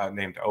horse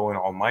named Owen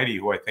Almighty,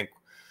 who I think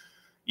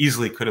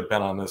easily could have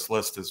been on this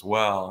list as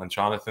well. And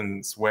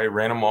Jonathan's Way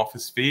ran him off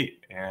his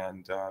feet,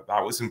 and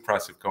that was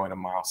impressive going a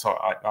mile. So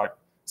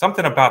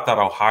something about that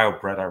Ohio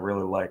bred I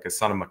really like, a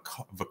son of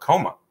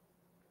Vacoma.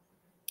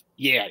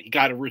 Yeah, you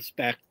got to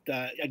respect.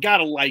 I got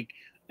to like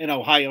an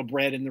Ohio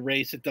bred in the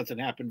race. It doesn't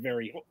happen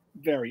very,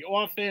 very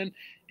often.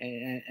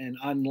 And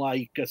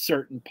unlike a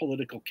certain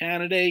political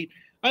candidate,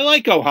 I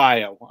like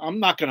Ohio. I'm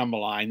not going to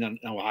malign an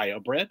Ohio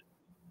bred.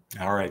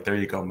 All right, there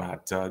you go,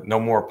 Matt. No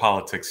more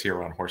politics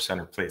here on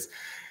HorseCenter, please.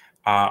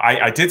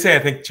 I did say I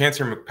think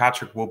Chancer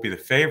McPatrick will be the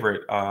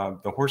favorite.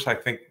 The horse I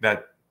think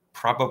that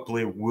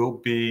probably will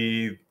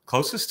be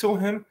closest to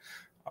him,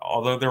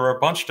 although there are a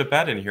bunch to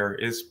bet in here,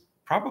 is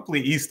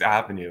probably East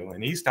Avenue.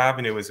 And East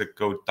Avenue is a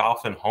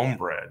Godolphin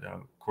homebred.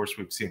 Of course,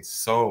 we've seen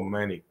so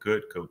many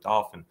good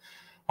Godolphin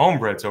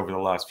homebreds over the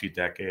last few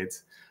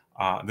decades.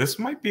 This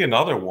might be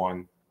another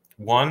one.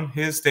 Won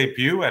his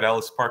debut at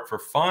Ellis Park for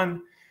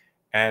fun,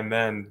 and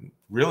then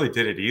really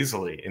did it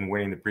easily in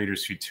winning the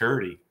Breeders'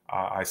 Futurity.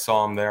 I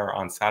saw him there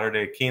on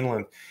Saturday at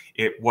Keeneland.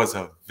 It was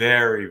a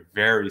very,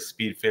 very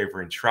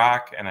speed-favoring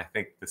track, and I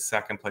think the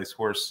second-place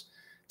horse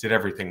did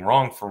everything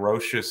wrong.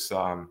 Ferocious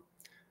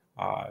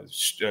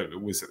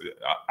was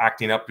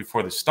acting up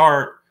before the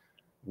start,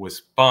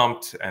 was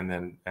bumped, and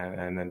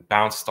then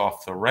bounced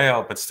off the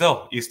rail. But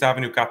still, East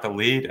Avenue got the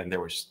lead, and there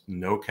was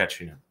no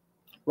catching him.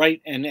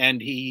 Right,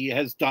 and he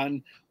has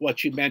done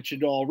what you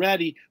mentioned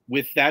already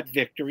with that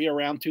victory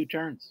around 2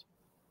 turns.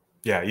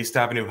 Yeah, East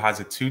Avenue has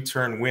a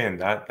 2-turn win.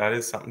 That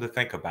is something to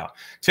think about.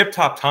 Tip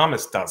Top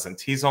Thomas doesn't.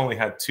 He's only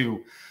had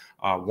 2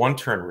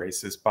 1-turn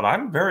races, but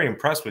I'm very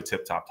impressed with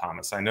Tip Top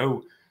Thomas. I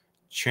know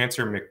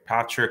Chancer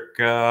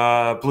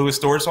McPatrick blew his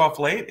doors off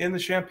late in the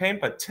Champagne,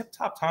 but Tip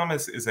Top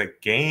Thomas is a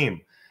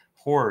game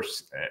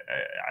horse.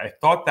 I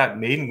thought that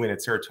maiden win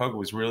at Saratoga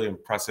was really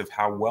impressive,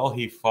 how well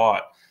he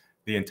fought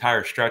the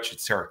entire stretch at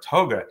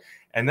Saratoga.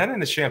 And then in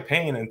the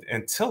Champagne,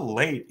 until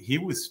late, he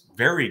was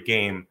very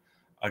game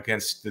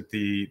against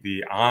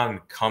the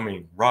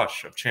oncoming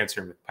rush of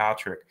Chancer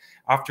McPatrick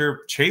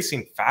after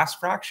chasing fast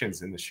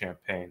fractions in the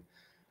Champagne.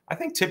 I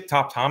think Tip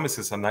Top Thomas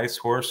is a nice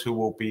horse who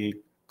will be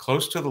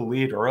close to the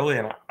lead early,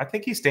 and I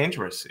think he's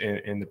dangerous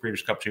in the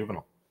Breeders' Cup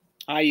Juvenile.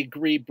 I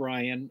agree,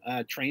 Brian.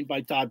 Trained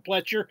by Todd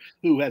Pletcher,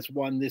 who has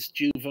won this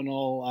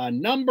juvenile a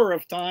number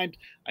of times.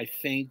 I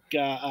think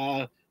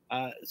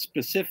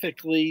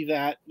specifically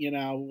that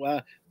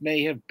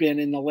may have been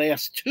in the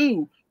last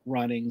two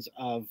runnings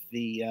of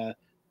the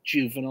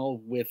juvenile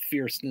with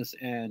Fierceness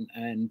and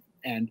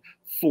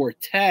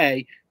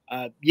Forte.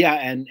 Yeah,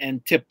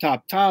 and Tip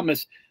Top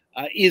Thomas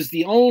is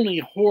the only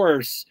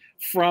horse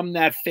from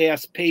that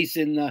fast pace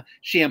in the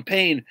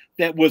Champagne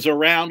that was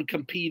around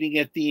competing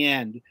at the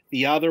end.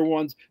 The other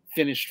ones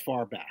finished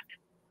far back.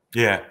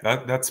 Yeah,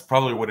 that's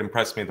probably what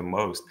impressed me the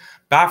most.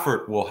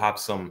 Baffert will have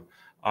some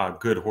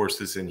good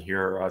horses in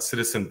here.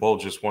 Citizen Bull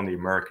just won the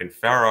American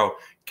Pharaoh.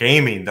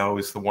 Gaming, though,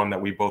 is the one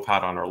that we both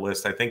had on our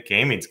list. I think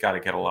Gaming's got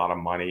to get a lot of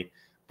money.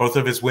 Both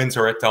of his wins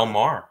are at Del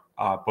Mar.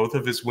 Both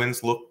of his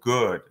wins look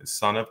good.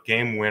 Son of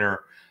Game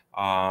winner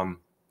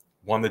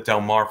won the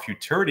Del Mar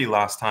Futurity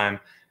last time.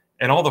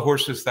 And all the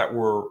horses that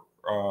were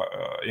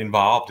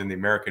involved in the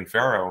American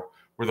Pharaoh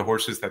were the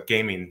horses that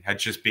Gaming had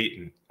just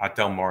beaten at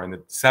Del Mar in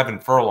the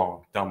 7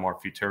 furlong Del Mar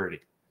Futurity.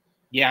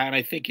 Yeah, and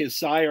I think his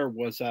sire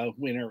was a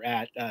winner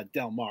at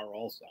Del Mar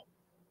also.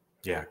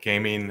 Yeah,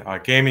 Gaming,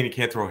 you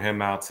can't throw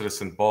him out.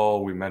 Citizen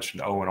Bull, we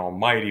mentioned Owen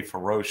Almighty,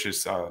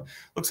 Ferocious.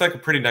 Looks like a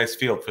pretty nice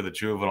field for the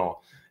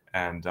juvenile.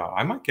 And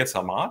I might get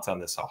some odds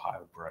on this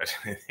Ohio bred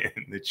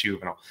in the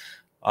juvenile.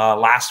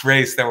 Last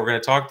race that we're going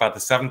to talk about, the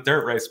 7th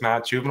dirt race,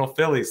 Matt, Juvenile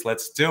Fillies.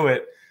 Let's do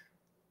it.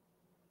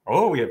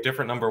 Oh, we have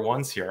different number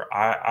ones here.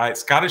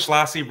 Scottish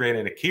Lassie ran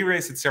in a key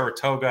race at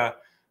Saratoga.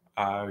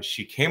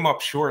 She came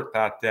up short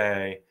that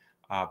day,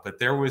 but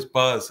there was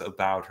buzz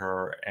about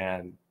her,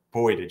 and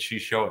boy, did she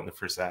show it in the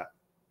Frizette.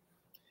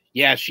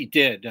 Yeah, she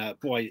did.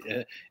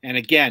 And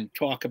again,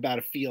 talk about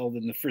a field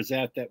in the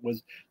Frizette that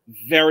was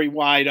very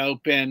wide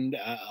open.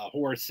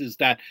 Horses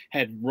that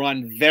had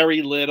run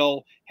very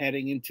little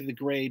heading into the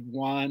Grade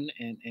 1,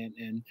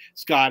 and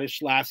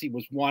Scottish Lassie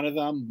was one of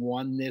them.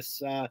 Won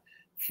this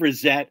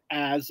Frizette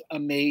as a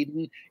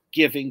maiden,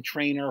 giving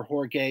trainer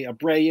Jorge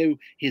Abreu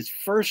his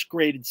first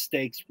graded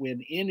stakes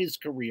win in his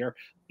career.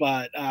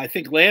 But I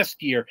think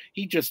last year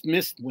he just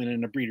missed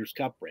winning a Breeders'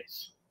 Cup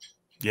race.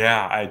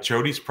 Yeah,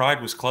 Jody's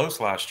Pride was close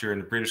last year in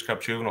the Breeders'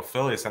 Cup Juvenile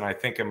Fillies, and I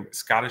think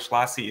Scottish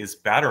Lassie is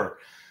better.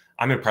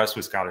 I'm impressed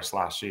with Scottish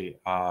Lassie.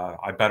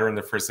 I bet her in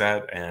the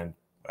Frizette, and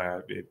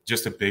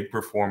just a big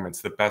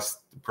performance, the best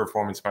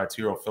performance by a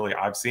 2-year-old filly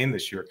I've seen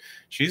this year.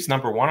 She's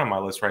number one on my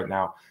list right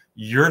now.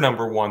 Your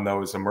number one,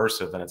 though, is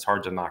Immersive, and it's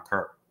hard to knock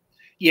her.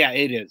 Yeah,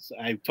 it is.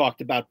 I talked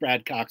about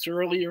Brad Cox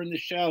earlier in the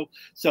show.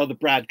 So the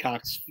Brad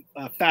Cox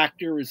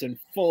factor is in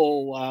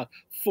full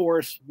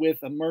force with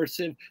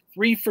Immersive.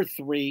 3 for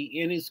 3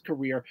 in his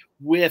career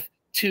with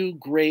 2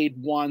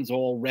 Grade 1s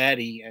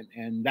already.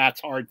 And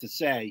that's hard to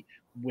say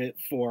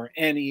for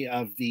any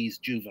of these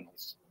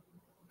juveniles.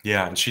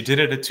 Yeah, and she did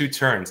it at 2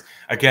 turns.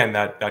 Again,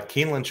 that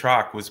Keeneland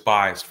track was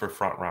biased for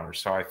front runners.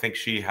 So I think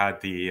she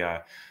had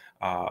the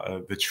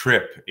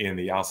trip in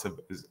the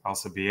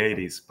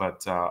Alcibiades,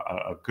 but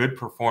a good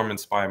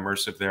performance by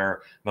Immersive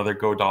there. Another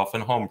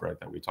Godolphin homebred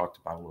that we talked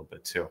about a little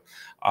bit too.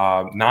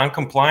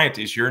 Non-compliant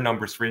is your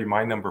number 3,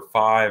 my number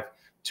 5.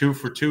 2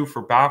 for 2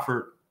 for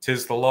Baffert.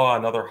 Tis the Law,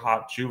 another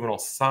hot juvenile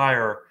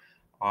sire.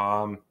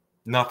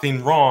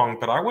 Nothing wrong,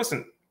 but I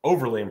wasn't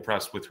overly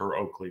impressed with her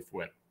Oakleaf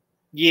win.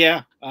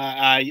 Yeah,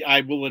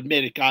 I will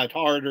admit it got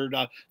harder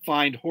to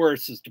find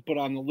horses to put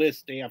on the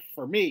list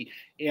for me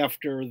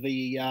after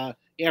the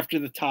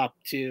top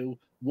 2.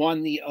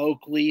 Won the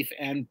Oakleaf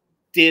and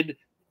did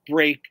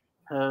break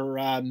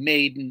her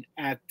maiden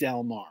at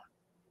Del Mar.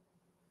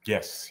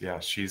 Yes, yeah,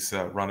 she's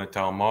run at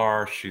Del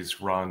Mar.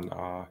 She's run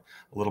a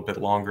little bit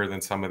longer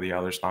than some of the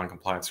others.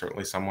 Non-compliant,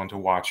 certainly someone to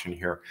watch in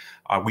here.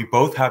 We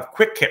both have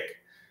Quick Kick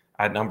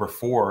at number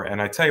 4,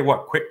 and I tell you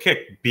what, Quick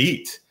Kick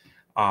beat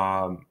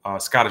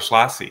Scottish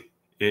Lassie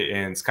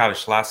in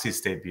Scottish Lassie's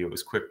debut. It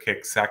was Quick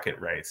Kick's second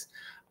race.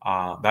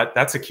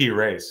 That's a key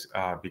race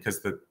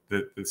because the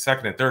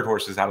second and third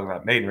horses out of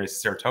that maiden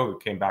race, Saratoga,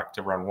 came back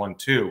to run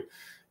 1-2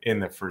 in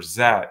the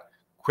Frizette.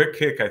 Quick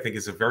Kick, I think,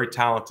 is a very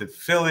talented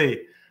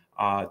filly,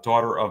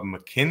 daughter of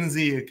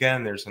McKinsey.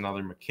 Again, there's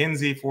another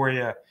McKinsey for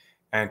you.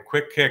 And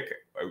Quick Kick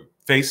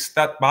faced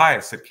that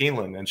bias at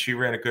Keeneland, and she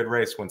ran a good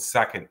race, went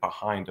second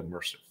behind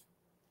Immersive.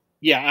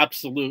 Yeah,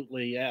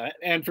 absolutely.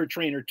 And for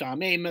trainer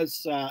Tom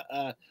Amos,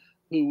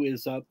 who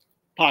is a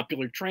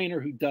popular trainer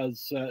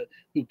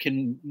who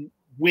can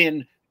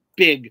win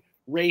big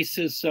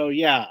races. So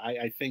yeah,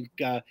 I think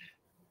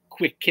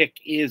Quick Kick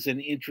is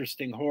an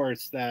interesting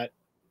horse that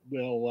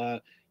will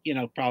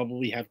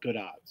probably have good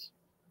odds.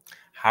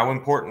 How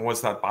important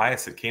was that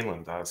bias at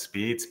Keeneland?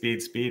 Speed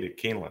at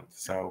Keeneland.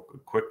 So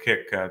Quick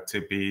Kick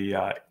to be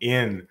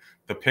in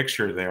the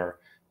picture there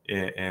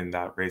in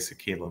that race at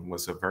Keeneland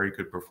was a very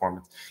good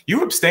performance.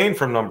 You abstained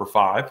from number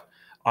 5.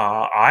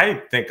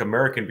 I think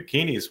American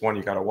Bikini is one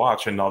you got to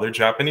watch. Another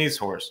Japanese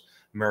horse.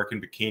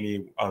 American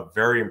Bikini, a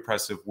very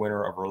impressive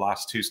winner of her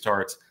last 2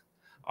 starts.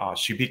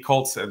 She beat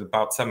Colts at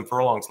about 7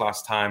 furlongs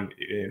last time.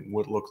 It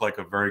would look like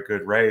a very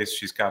good race.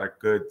 She's got a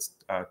good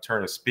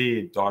turn of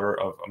speed, daughter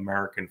of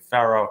American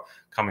Pharaoh,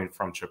 coming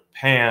from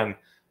Japan.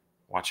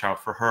 Watch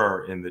out for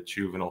her in the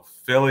juvenile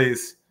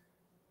fillies.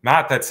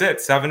 Matt, that's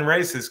it. 7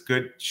 races.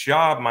 Good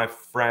job, my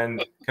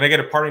friend. Can I get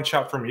a parting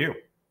shot from you?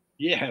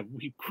 Yeah,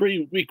 we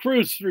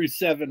cruise through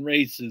 7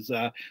 races,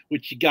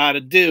 which you got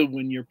to do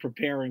when you're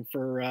preparing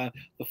for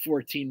the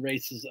 14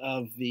 races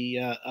of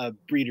the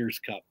Breeders'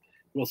 Cup.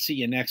 We'll see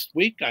you next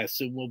week. I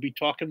assume we'll be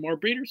talking more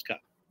Breeders' Cup.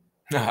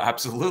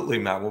 Absolutely,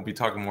 Matt. We'll be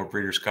talking more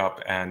Breeders'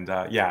 Cup. And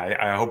yeah,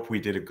 I hope we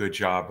did a good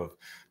job of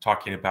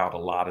talking about a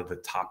lot of the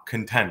top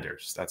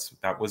contenders.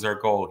 That was our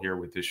goal here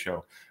with this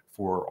show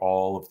for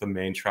all of the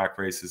main track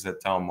races at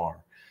Del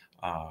Mar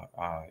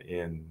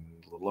in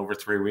a little over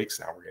 3 weeks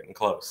now. We're getting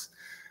close.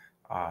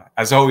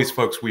 As always,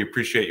 folks, we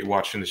appreciate you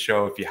watching the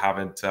show. If you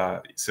haven't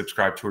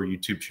subscribed to our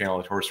YouTube channel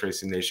at Horse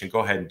Racing Nation, go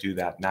ahead and do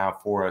that now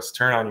for us.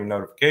 Turn on your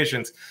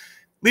notifications.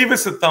 Leave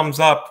us a thumbs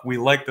up. We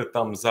like the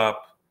thumbs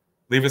up.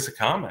 Leave us a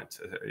comment.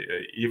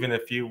 Even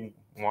if you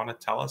want to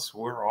tell us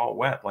we're all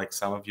wet, like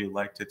some of you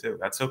like to do.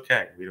 That's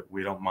okay.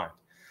 We don't mind.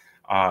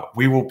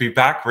 We will be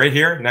back right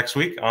here next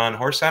week on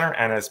HorseCenter.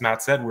 And as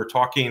Matt said, we're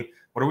talking,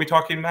 what are we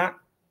talking, Matt?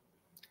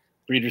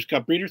 Breeders'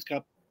 Cup, Breeders'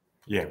 Cup.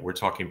 Yeah, we're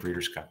talking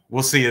Breeders' Cup.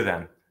 We'll see you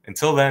then.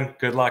 Until then,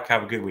 good luck.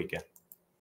 Have a good weekend.